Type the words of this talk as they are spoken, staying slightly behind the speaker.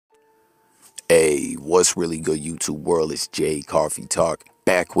Hey, what's really good, YouTube world? It's Jay Coffee Talk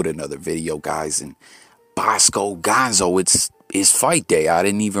back with another video, guys. And Boskoe, Gonzoe, it's fight day. I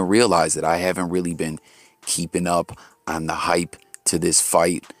didn't even realize that. I haven't really been keeping up on the hype to this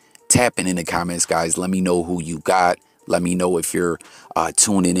fight. Tapping in the comments, guys. Let me know who you got. Let me know if you're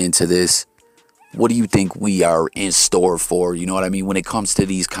tuning into this. What do you think we are in store for? You know what I mean? When it comes to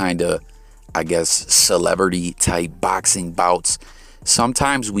these kind of, I guess, celebrity type boxing bouts,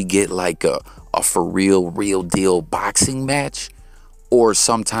 sometimes we get like a for real deal boxing match, or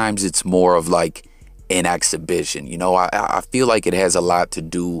sometimes it's more of like an exhibition. You know, I feel like it has a lot to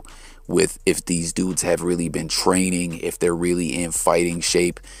do with if these dudes have really been training, if they're really in fighting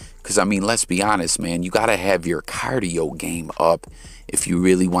shape. Because, I mean, let's be honest, man, you got to have your cardio game up if you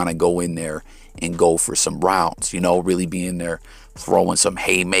really want to go in there and go for some rounds, you know, really be in there throwing some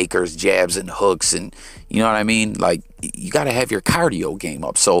haymakers, jabs, and hooks, and you know what I mean? Like, you got to have your cardio game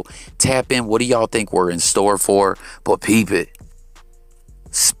up. So tap in. What do y'all think we're in store for? But peep it.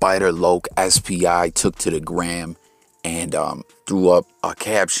 Spider Loke SPI took to the gram and threw up a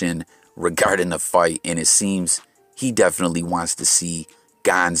caption regarding the fight, and it seems he definitely wants to see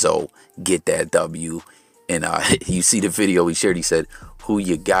Gonzoe get that W. And you see the video he shared. He said, "Who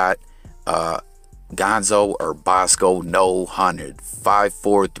you got? Gonzoe or Boskoe? No 100. 5,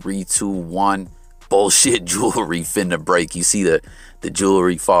 4, 3, 2, 1. Bullshit jewelry finna break." You see the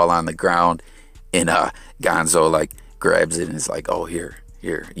jewelry fall on the ground, and Gonzoe like grabs it and is like, "Oh, here.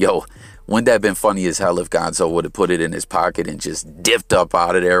 Yo, wouldn't that have been funny as hell if Gonzoe would have put it in his pocket and just dipped up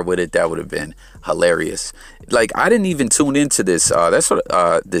out of there with it? That would have been hilarious." Like, I didn't even tune into this. That's what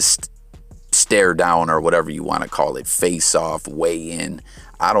this stare down, or whatever you want to call it, face off, weigh in.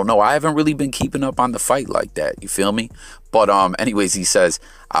 I don't know. I haven't really been keeping up on the fight like that. You feel me? But anyways, he says,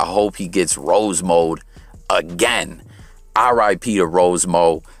 "I hope he gets Rose mode again." R.I.P. to Rose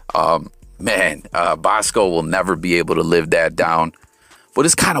Mo. Man, Boskoe will never be able to live that down. But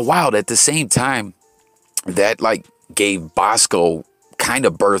it's kind of wild at the same time that like gave Boskoe kind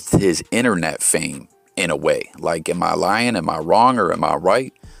of birthed his internet fame in a way. Like, am I lying? Am I wrong? Or am I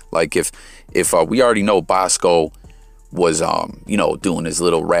right? Like, if we already know Boskoe was, you know, doing his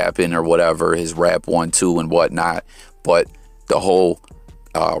little rapping or whatever, his rap 1-2 and whatnot. But the whole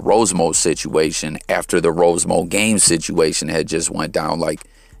Rosemo situation, after the Rosemo game situation had just went down, like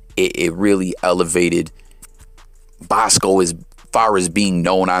it really elevated Boskoe as far as being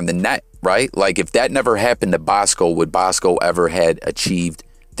known on the net, right? Like, if that never happened to Boskoe, would Boskoe ever had achieved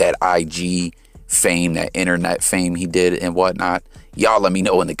that IG fame, that internet fame he did and whatnot? Y'all let me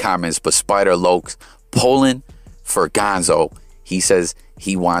know in the comments. But Spider Loke's pulling for Gonzoe. He says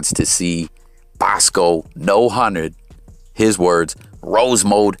he wants to see Boskoe no 100, his words, Rose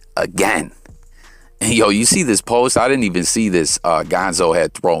mode again. And yo, you see this post? I didn't even see this. Gonzoe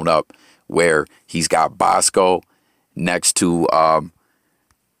had thrown up where he's got Boskoe next to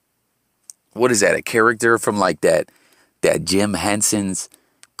what is that, a character from like that Jim Henson's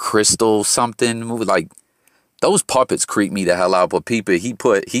Crystal something movie? Like, those puppets creep me the hell out. But people, he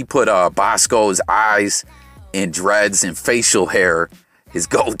put Boskoe's eyes and dreads and facial hair, his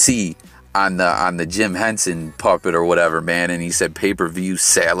goatee, on the Jim Henson puppet or whatever, man. And he said, "Pay-per-view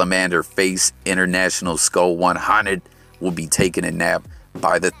salamander face international skull 100 will be taking a nap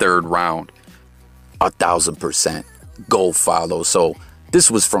by the 3rd round. 1,000%. Go follow." So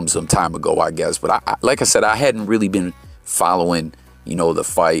this was from some time ago, I guess. But I like I said, I hadn't really been following, you know, the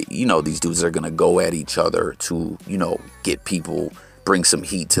fight. You know, these dudes are going to go at each other to, you know, get people, bring some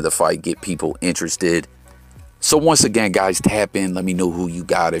heat to the fight, get people interested. So once again, guys, tap in. Let me know who you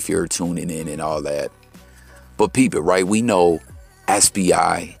got if you're tuning in and all that. But peep it, right? We know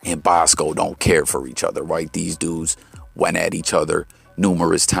SPI and Boskoe don't care for each other, right? These dudes went at each other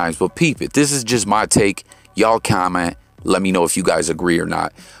numerous times. But peep it. This is just my take. Y'all comment. Let me know if you guys agree or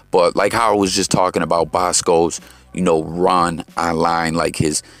not. But like how I was just talking about Boskoe's, you know, run online, like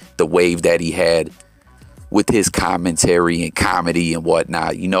the wave that he had with his commentary and comedy and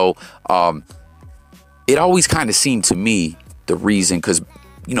whatnot, you know, it always kind of seemed to me the reason, because,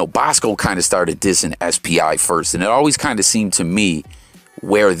 you know, Boskoe kind of started dissing SPI first, and it always kind of seemed to me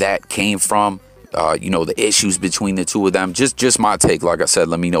where that came from, you know, the issues between the two of them. Just my take, like I said,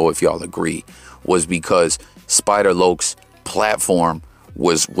 let me know if y'all agree, was because Spider Loke's platform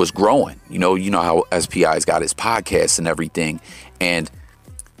was growing. You know how SPI's got his podcast and everything, and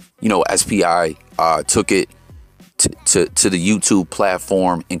you know, SPI took it to the YouTube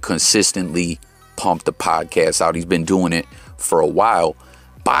platform and consistently pumped the podcast out. He's been doing it for a while.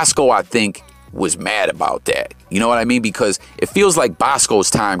 Boskoe, I think, was mad about that. You know what I mean? Because it feels like Boskoe's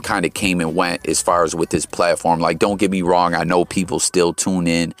time kind of came and went as far as with his platform. Like, don't get me wrong, I know people still tune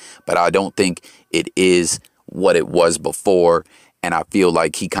in, but I don't think it is what it was before. And I feel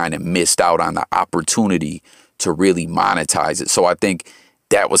like he kind of missed out on the opportunity to really monetize it. So I think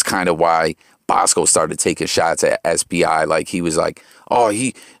that was kind of why Boskoe started taking shots at SBI. Like, he was like, oh,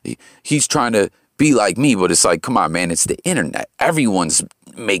 he's trying to be like me. But it's like, come on, man, it's the internet. Everyone's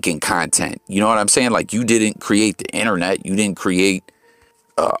making content. You know what I'm saying? Like, you didn't create the internet. You didn't create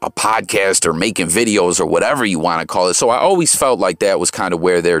a podcast or making videos or whatever you want to call it. So I always felt like that was kind of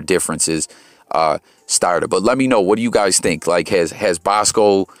where their differences started. But let me know, what do you guys think? Like, has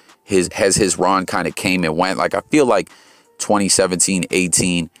Boskoe, has his run kind of came and went? Like, I feel like 2017,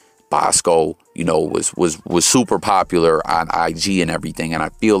 18, Boskoe, you know, was super popular on IG and everything. And I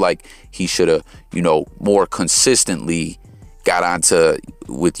feel like he should have, you know, more consistently got onto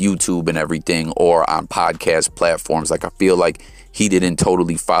with YouTube and everything, or on podcast platforms. Like, I feel like he didn't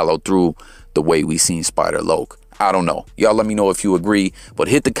totally follow through the way we seen Spider Loc. I don't know. Y'all let me know if you agree, but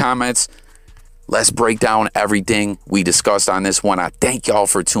hit the comments. Let's break down everything we discussed on this one. I thank y'all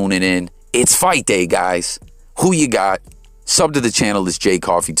for tuning in. It's fight day, guys. Who you got? Sub to the channel. It's J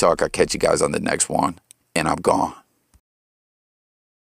Coffee Talk. I'll catch you guys on the next one, and I'm gone.